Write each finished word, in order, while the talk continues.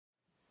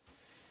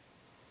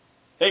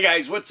Hey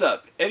guys, what's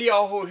up? Eddie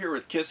Alho here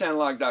with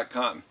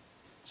KissAnalog.com.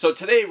 So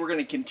today we're going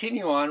to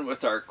continue on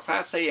with our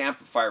Class A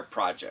amplifier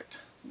project.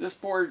 This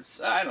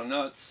board's, I don't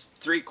know, it's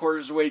 3/4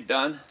 of the way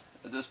done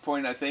at this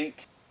point, I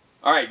think.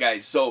 Alright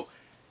guys, so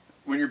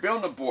when you're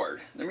building a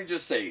board, let me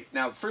just say,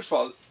 now first of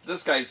all,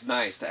 this guy's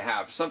nice to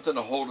have. Something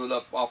to hold it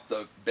up off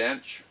the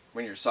bench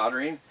when you're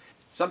soldering.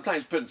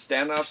 Sometimes putting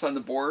standoffs on the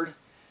board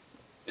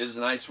is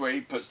a nice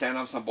way. Put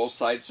standoffs on both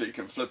sides so you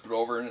can flip it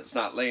over and it's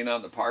not laying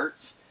on the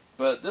parts.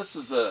 But this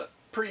is a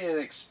pretty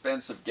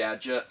inexpensive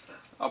gadget.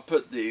 I'll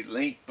put the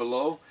link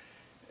below.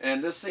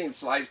 And this thing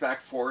slides back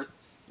and forth.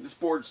 This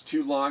board's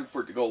too long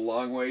for it to go a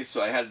long way,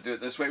 so I had to do it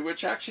this way,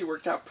 which actually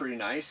worked out pretty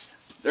nice.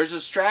 There's a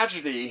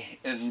strategy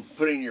in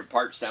putting your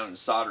parts down and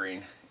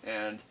soldering,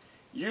 and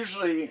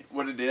usually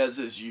what it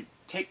is you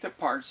take the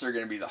parts that are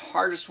going to be the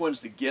hardest ones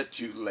to get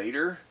to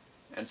later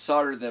and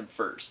solder them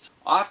first.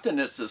 Often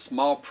it's the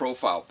small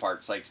profile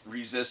parts like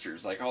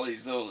resistors, like all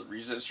these little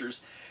resistors.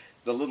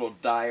 The little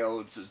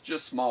diodes is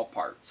just small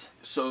parts.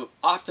 So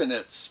often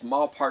it's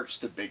small parts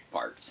to big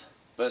parts,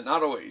 but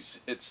not always.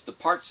 It's the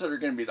parts that are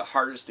going to be the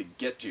hardest to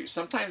get to.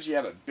 Sometimes you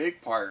have a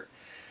big part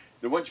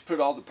that once you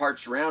put all the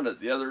parts around it,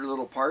 the other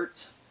little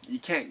parts, you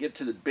can't get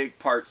to the big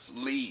parts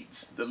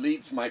leads. The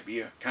leads might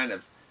be kind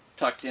of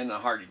tucked in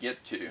and hard to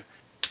get to.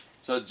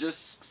 So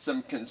just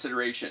some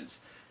considerations.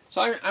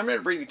 So I'm going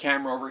to bring the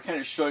camera over, kind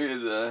of show you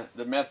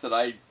the method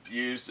I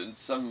used and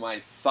some of my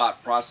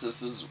thought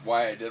processes,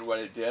 why I did what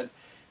I did.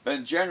 But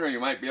in general,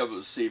 you might be able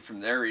to see from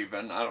there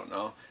even, I don't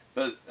know.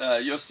 But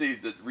you'll see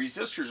that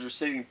resistors are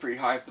sitting pretty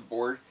high off the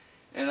board.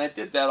 And I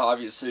did that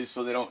obviously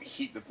so they don't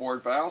heat the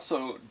board, but I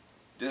also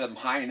did them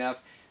high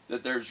enough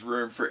that there's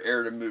room for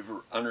air to move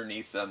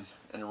underneath them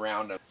and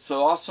around them.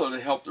 So also to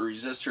help the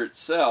resistor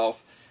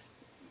itself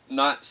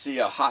not see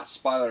a hot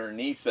spot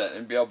underneath it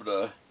and be able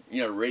to,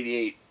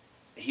 radiate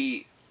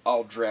heat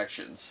all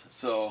directions.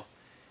 So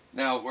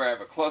now where I have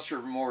a cluster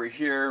of them over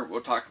here,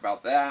 we'll talk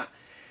about that.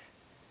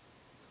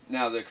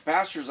 Now the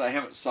capacitors I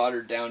haven't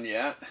soldered down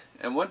yet,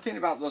 and one thing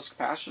about those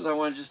capacitors I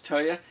want to just tell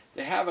you,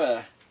 they have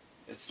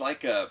it's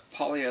like a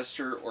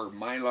polyester or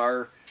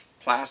mylar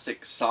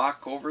plastic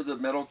sock over the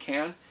metal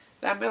can.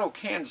 That metal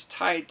can is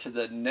tied to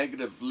the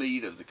negative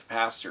lead of the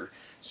capacitor,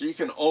 so you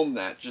can ohm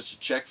that just to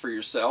check for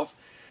yourself.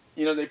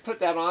 They put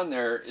that on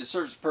there. It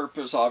serves the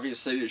purpose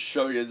obviously to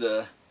show you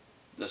the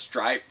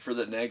stripe for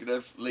the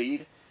negative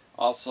lead,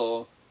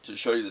 also to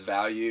show you the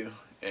value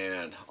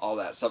and all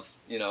that stuff,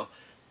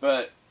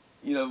 but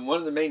one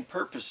of the main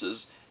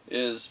purposes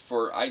is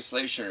for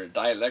isolation or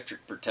dielectric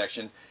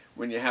protection.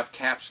 When you have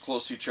caps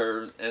close to each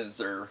other and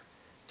they're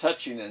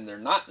touching and they're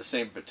not the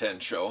same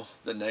potential,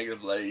 the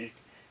negative lead,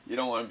 you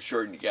don't want them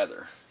shorting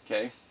together,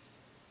 okay?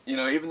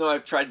 Even though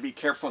I've tried to be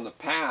careful in the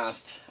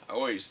past, I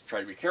always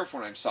try to be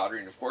careful when I'm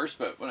soldering, of course,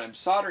 but when I'm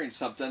soldering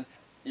something,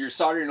 you're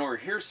soldering over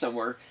here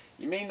somewhere,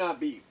 you may not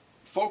be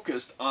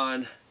focused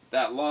on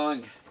that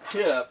long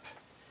tip,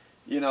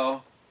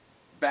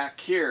 back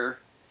here,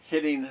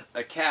 hitting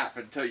a cap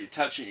until you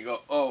touch it. You go,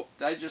 oh,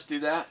 did I just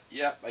do that?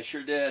 Yep, I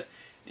sure did.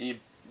 And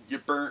you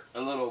burnt a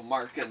little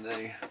mark in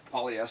the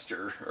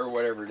polyester or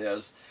whatever it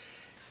is.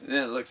 And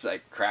then it looks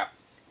like crap.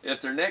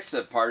 If they're next to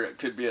the part, it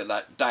could be a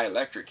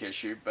dielectric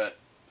issue, but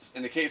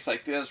in a case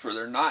like this where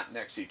they're not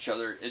next to each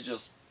other, it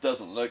just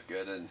doesn't look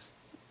good, and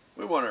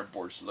we want our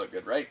boards to look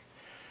good, right?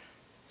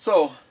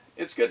 So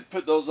it's good to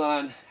put those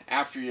on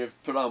after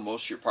you've put on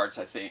most of your parts,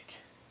 I think.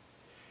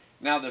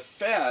 Now the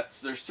FETs,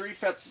 there's 3 FETs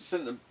that's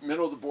in the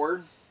middle of the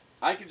board.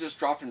 I could just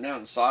drop them down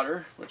and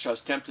solder, which I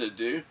was tempted to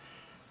do.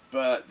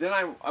 But then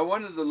I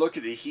wanted to look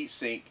at a heat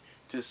sink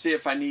to see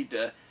if I need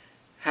to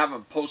have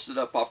them posted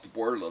up off the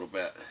board a little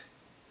bit.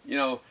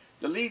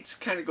 The leads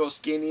kind of go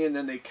skinny and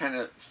then they kind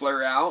of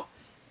flare out.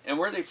 And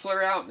where they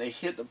flare out and they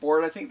hit the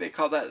board, I think they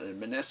call that the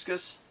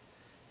meniscus.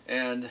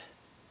 And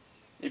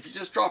if you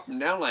just drop them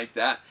down like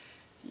that,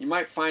 you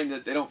might find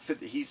that they don't fit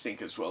the heat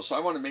sink as well. So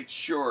I want to make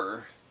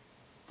sure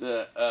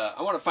I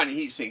want to find a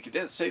heat sink. It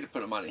didn't say to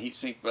put them on a heat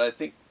sink, but I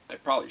think I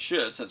probably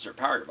should since they're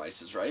power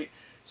devices, right?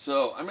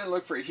 So I'm going to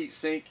look for a heat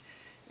sink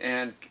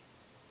and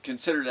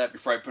consider that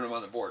before I put them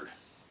on the board.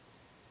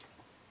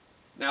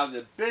 Now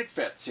the big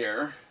FETs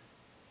here,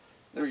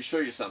 let me show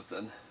you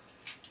something.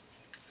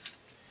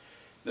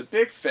 The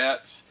big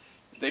FETs,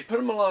 they put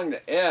them along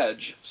the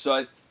edge, so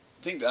I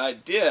think the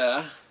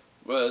idea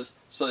was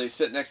so they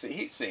sit next to the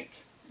heat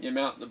sink. You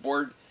mount the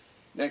board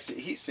next to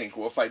the heat sink.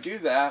 Well, if I do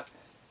that,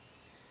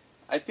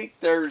 I think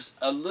there's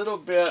a little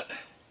bit,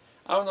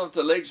 I don't know if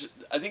the legs,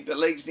 I think the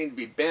legs need to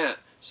be bent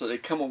so they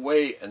come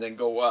away and then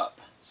go up.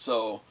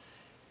 So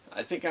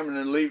I think I'm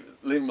going to leave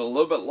them a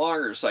little bit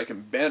longer so I can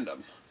bend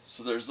them.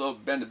 So there's a little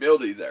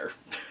bendability there.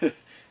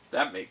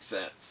 That makes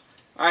sense.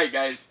 Alright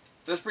guys,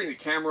 let's bring the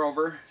camera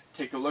over,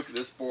 take a look at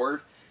this board,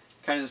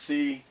 kind of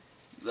see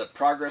the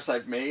progress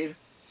I've made,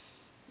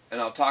 and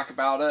I'll talk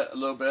about it a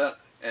little bit.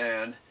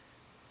 And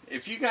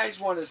if you guys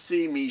want to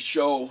see me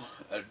show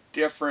a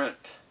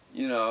different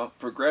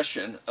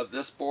progression of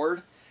this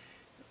board,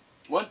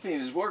 one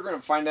thing is we're going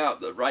to find out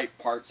the right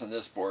parts on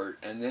this board,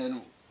 and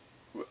then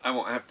I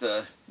won't have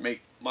to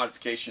make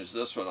modifications to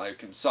this one. I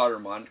can solder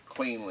them on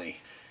cleanly.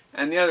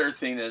 And the other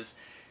thing is,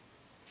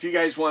 if you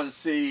guys want to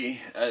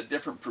see a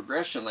different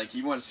progression, like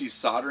you want to see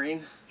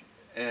soldering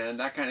and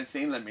that kind of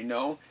thing, let me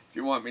know. If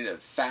you want me to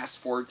fast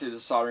forward to the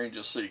soldering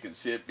just so you can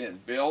see it being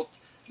built,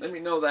 let me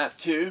know that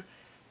too.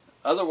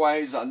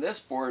 Otherwise, on this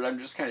board, I'm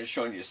just kind of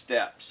showing you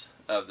steps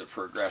of the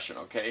progression,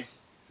 okay?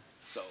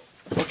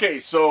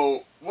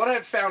 So what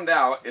I've found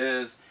out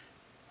is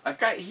I've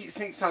got heat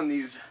sinks on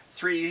these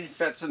 3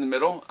 FETs in the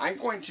middle. I'm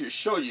going to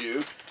show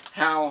you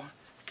how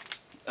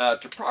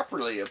to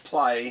properly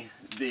apply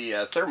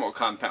the thermal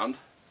compound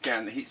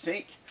on the heat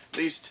sink, at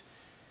least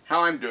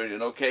how I'm doing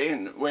it, okay,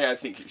 and the way I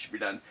think it should be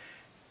done.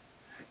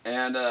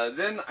 And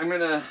then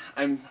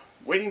I'm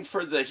waiting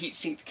for the heat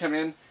sink to come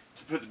in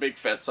to put the big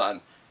FETs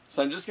on.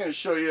 So I'm just going to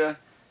show you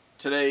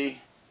today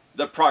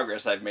the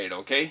progress I've made,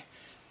 okay?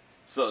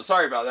 So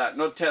sorry about that,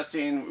 no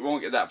testing, we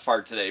won't get that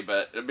far today,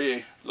 but it'll be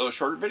a little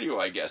shorter video,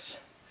 I guess.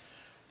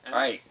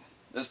 Alright,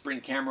 let's bring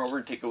the camera over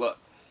and take a look.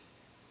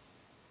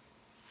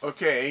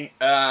 Okay,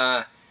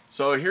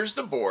 so here's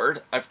the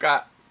board. I've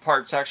got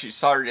parts actually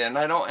soldered in.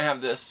 I don't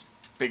have this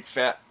big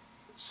FET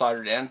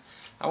soldered in.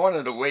 I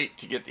wanted to wait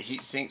to get the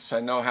heat sink so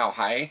I know how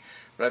high,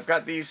 but I've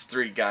got these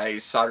 3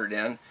 guys soldered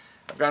in.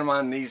 I've got them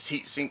on these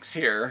heat sinks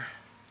here,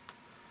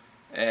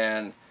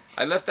 and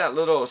I left that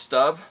little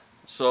stub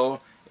so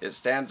it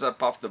stands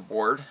up off the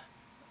board,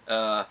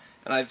 and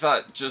I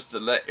thought just to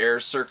let air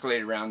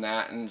circulate around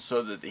that and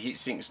so that the heat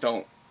sinks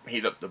don't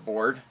heat up the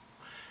board.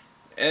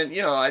 And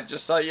you know, I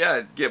just thought, yeah,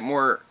 I'd get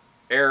more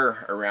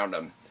air around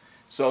them.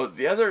 So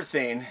the other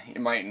thing you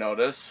might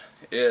notice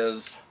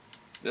is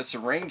this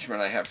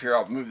arrangement I have here.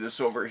 I'll move this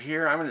over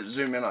here. I'm going to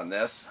zoom in on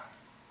this.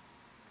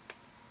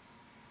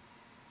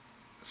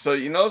 So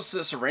you notice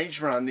this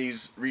arrangement on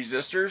these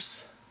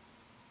resistors.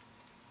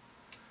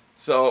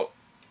 So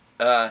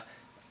I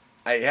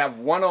have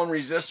 1 ohm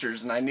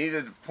resistors and I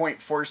needed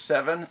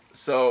 0.47,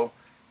 so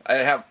I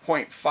have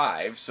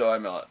 0.5, so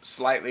I'm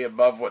slightly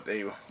above what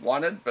they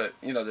wanted, but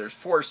you know, there's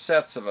 4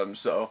 sets of them,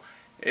 so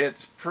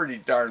it's pretty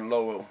darn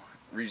low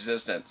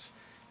resistance.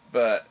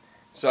 But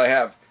so I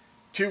have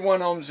 2 1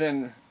 ohms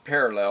in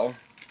parallel,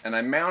 and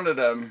I mounted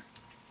them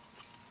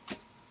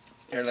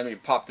here. Let me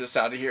pop this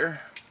out of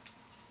here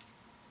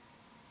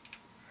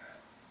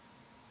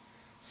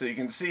so you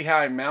can see how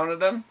I mounted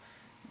them.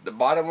 The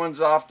bottom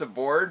one's off the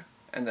board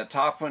and the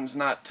top one's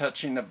not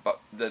touching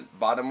the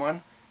bottom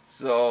one,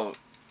 so,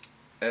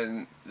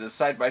 and the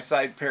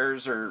side-by-side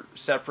pairs are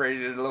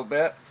separated a little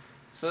bit.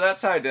 So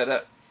that's how I did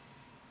it.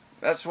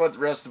 That's what the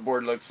rest of the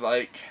board looks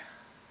like.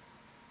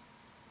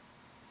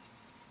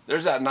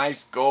 There's that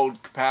nice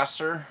gold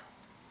capacitor,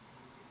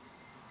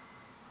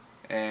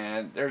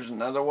 and there's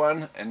another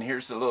one, and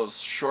here's a little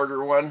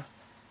shorter one.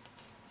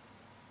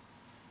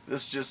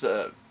 This is just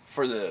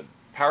for the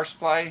power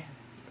supply,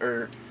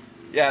 or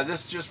yeah,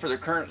 this is just for the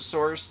current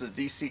source, the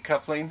DC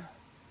coupling.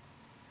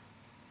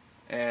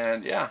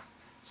 And yeah,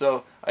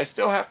 so I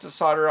still have to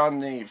solder on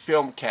the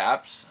film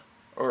caps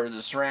or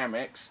the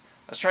ceramics.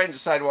 I was trying to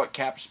decide what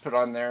caps to put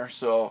on there,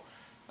 so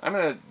I'm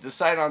going to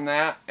decide on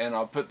that, and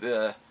I'll put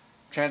the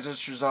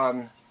transistors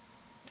on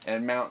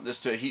and mount this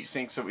to a heat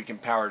sink so we can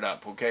power it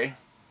up, okay?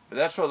 But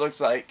that's what it looks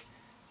like.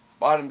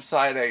 Bottom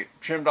side, I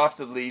trimmed off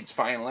the leads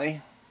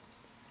finally,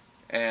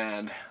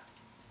 and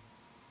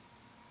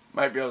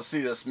might be able to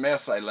see this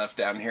mess I left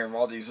down here of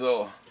all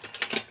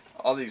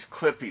these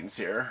clippings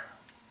here.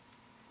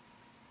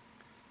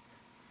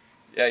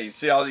 Yeah, you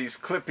see all these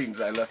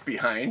clippings I left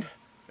behind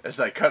as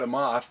I cut them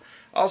off.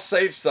 I'll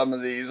save some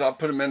of these. I'll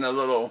put them in a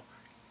little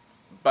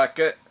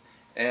bucket,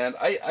 and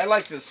I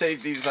like to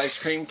save these ice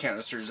cream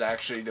canisters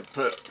actually to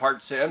put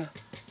parts in.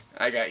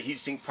 I got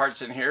heatsink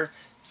parts in here,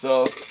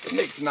 so it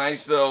makes a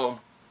nice little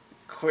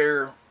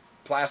clear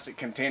plastic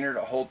container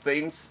to hold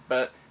things,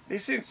 but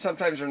these things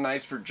sometimes are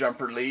nice for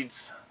jumper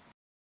leads.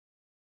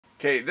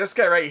 Okay, this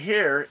guy right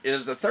here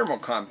is the thermal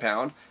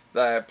compound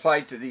that I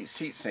applied to these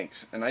heat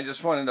sinks, and I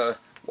just wanted to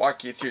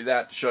walk you through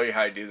that to show you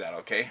how I do that,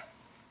 okay?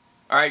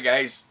 Alright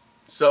guys,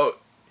 so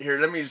here,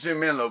 let me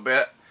zoom in a little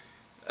bit.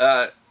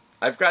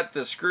 I've got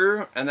the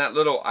screw and that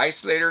little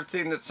isolator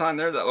thing that's on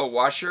there, that little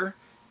washer,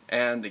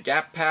 and the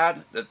gap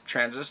pad, the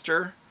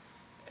transistor,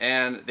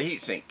 and the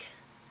heat sink.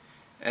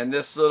 And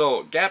this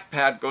little gap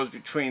pad goes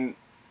between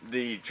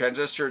the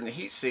transistor and the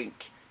heat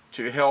sink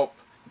to help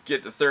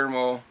get the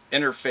thermal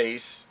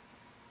interface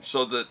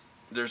so that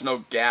there's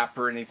no gap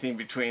or anything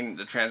between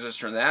the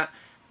transistor and that,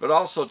 but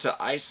also to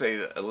isolate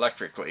it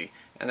electrically,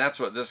 and that's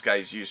what this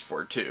guy's used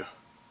for too.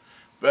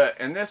 But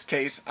in this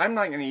case, I'm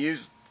not going to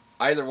use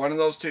either one of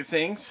those two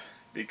things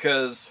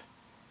because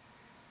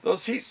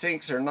those heat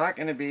sinks are not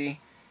going to be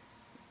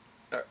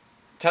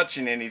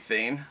touching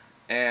anything,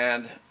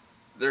 and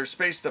they're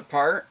spaced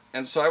apart,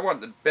 and so I want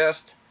the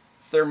best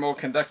thermal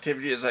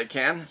conductivity as I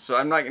can, so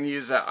I'm not going to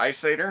use that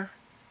isolator,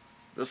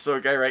 this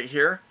little guy right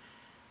here,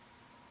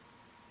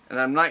 and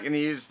I'm not going to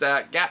use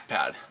that gap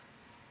pad.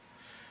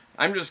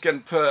 I'm just going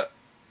to put,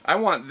 I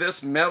want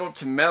this metal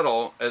to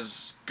metal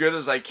as good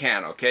as I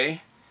can,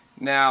 okay?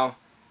 Now,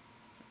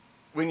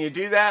 when you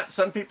do that,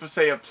 some people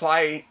say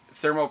apply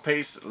thermal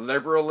paste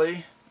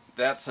liberally.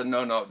 That's a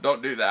no-no.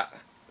 Don't do that.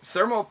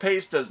 Thermal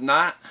paste is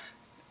not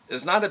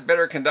a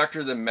better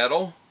conductor than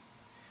metal.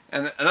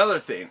 And another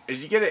thing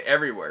is you get it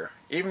everywhere.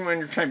 Even when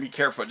you're trying to be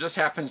careful, it just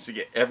happens to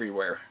get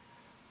everywhere.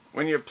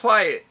 When you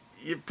apply it,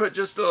 you put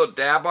just a little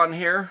dab on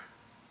here,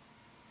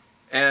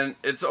 and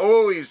it's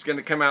always going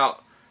to come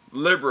out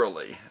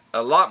liberally,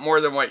 a lot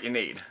more than what you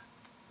need.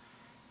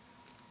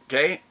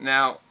 Okay,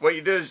 now what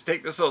you do is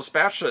take this little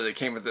spatula that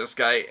came with this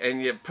guy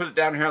and you put it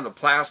down here on the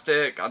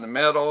plastic, on the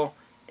metal,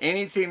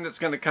 anything that's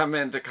going to come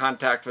into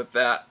contact with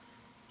that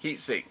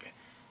heatsink.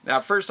 Now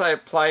first I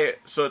apply it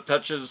so it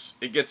touches,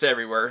 it gets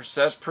everywhere,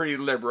 so that's pretty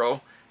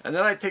liberal. And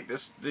then I take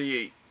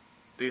the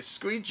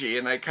squeegee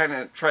and I kind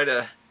of try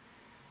to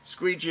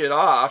squeegee it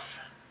off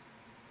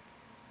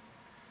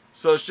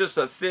so it's just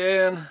a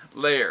thin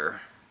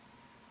layer.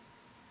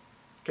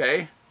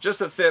 Okay,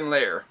 just a thin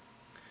layer.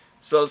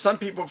 So some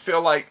people feel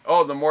like,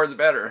 oh, the more the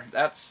better.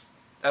 That's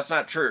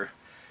not true.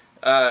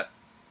 No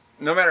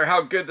matter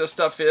how good this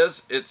stuff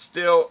is, it's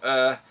still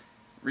a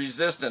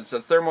resistance,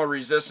 a thermal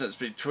resistance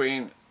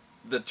between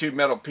the two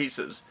metal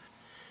pieces.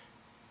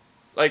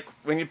 Like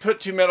when you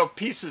put two metal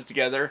pieces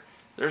together,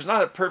 there's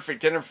not a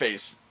perfect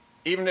interface.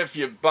 Even if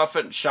you buff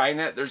it and shine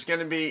it, there's going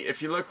to be,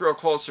 if you look real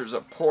close, there's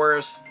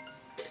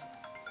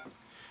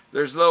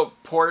little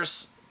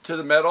pores to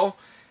the metal,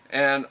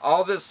 and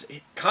all this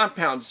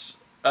compound's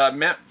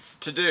meant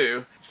to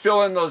do,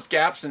 fill in those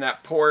gaps in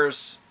that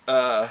porous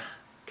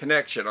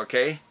connection,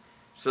 okay?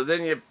 So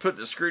then you put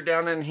the screw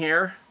down in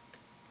here,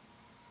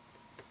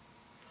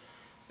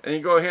 and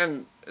you go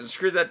ahead and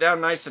screw that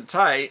down nice and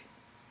tight,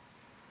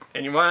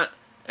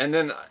 and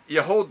then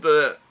you hold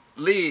the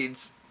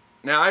leads.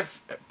 Now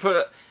I've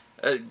put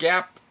a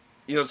gap,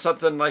 you know,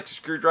 something like a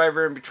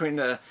screwdriver in between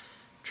the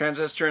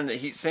transistor and the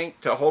heatsink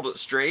to hold it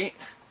straight,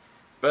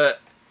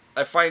 but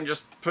I find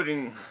just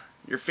putting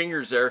your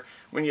fingers there,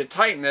 when you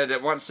tighten it,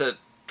 it wants to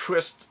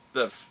twist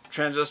the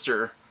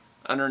transistor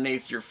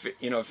underneath your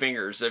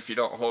fingers if you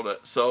don't hold it.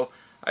 So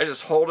I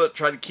just hold it,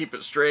 try to keep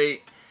it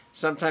straight.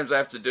 Sometimes I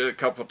have to do it a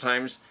couple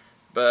times,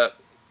 and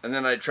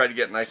then I try to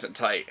get it nice and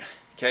tight.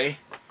 Okay,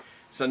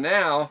 so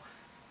now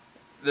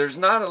there's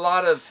not a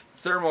lot of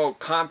thermal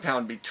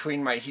compound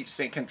between my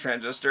heatsink and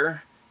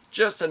transistor,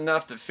 just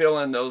enough to fill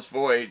in those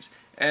voids,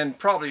 and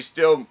probably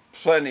still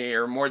plenty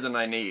or more than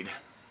I need.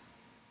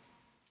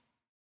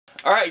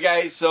 Alright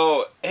guys,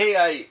 so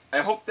hey, I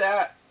hope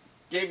that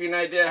gave you an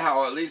idea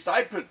how at least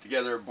I put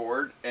together a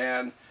board,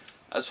 and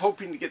I was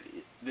hoping to get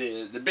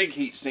the big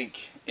heatsink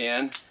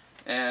in,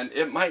 and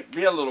it might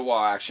be a little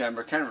while actually. I'm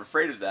kind of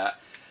afraid of that.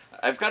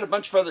 I've got a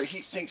bunch of other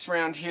heat sinks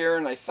around here,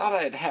 and I thought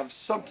I'd have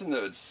something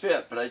that would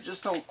fit, but I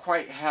just don't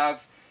quite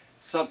have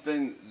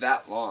something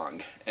that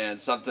long and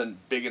something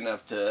big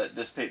enough to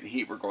dissipate the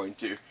heat we're going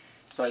to.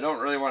 So I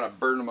don't really want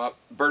to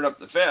burn up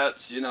the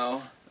fits, you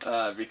know,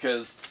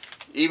 because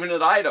even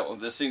at idle,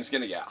 this thing's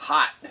going to get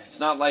hot. It's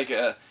not like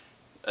a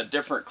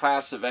different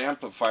class of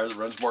amplifier that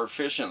runs more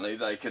efficiently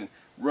that I can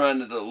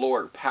run at a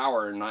lower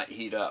power and not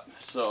heat up.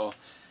 So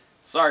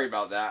sorry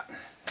about that.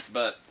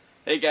 But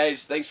hey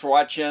guys, thanks for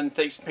watching.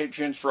 Thanks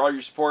Patreons for all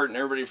your support, and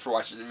everybody for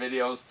watching the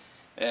videos.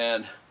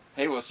 And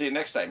hey, we'll see you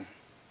next time.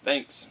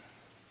 Thanks.